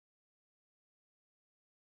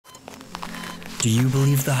Do you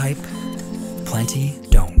believe the hype? Plenty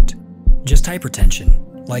don't. Just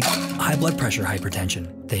hypertension, like high blood pressure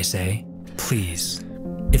hypertension, they say. Please,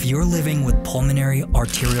 if you're living with pulmonary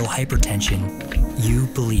arterial hypertension, you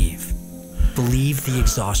believe. Believe the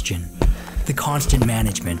exhaustion, the constant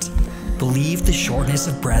management. Believe the shortness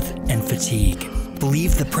of breath and fatigue.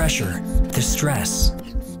 Believe the pressure, the stress.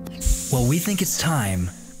 Well, we think it's time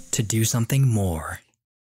to do something more.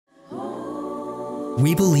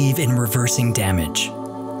 We believe in reversing damage,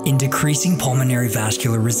 in decreasing pulmonary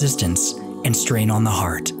vascular resistance and strain on the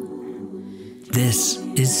heart. This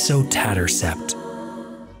is Sotatercept.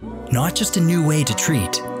 Not just a new way to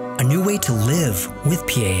treat, a new way to live with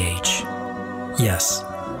PAH. Yes,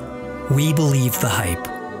 we believe the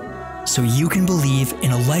hype, so you can believe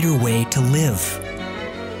in a lighter way to live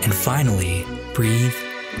and finally breathe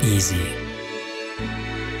easy.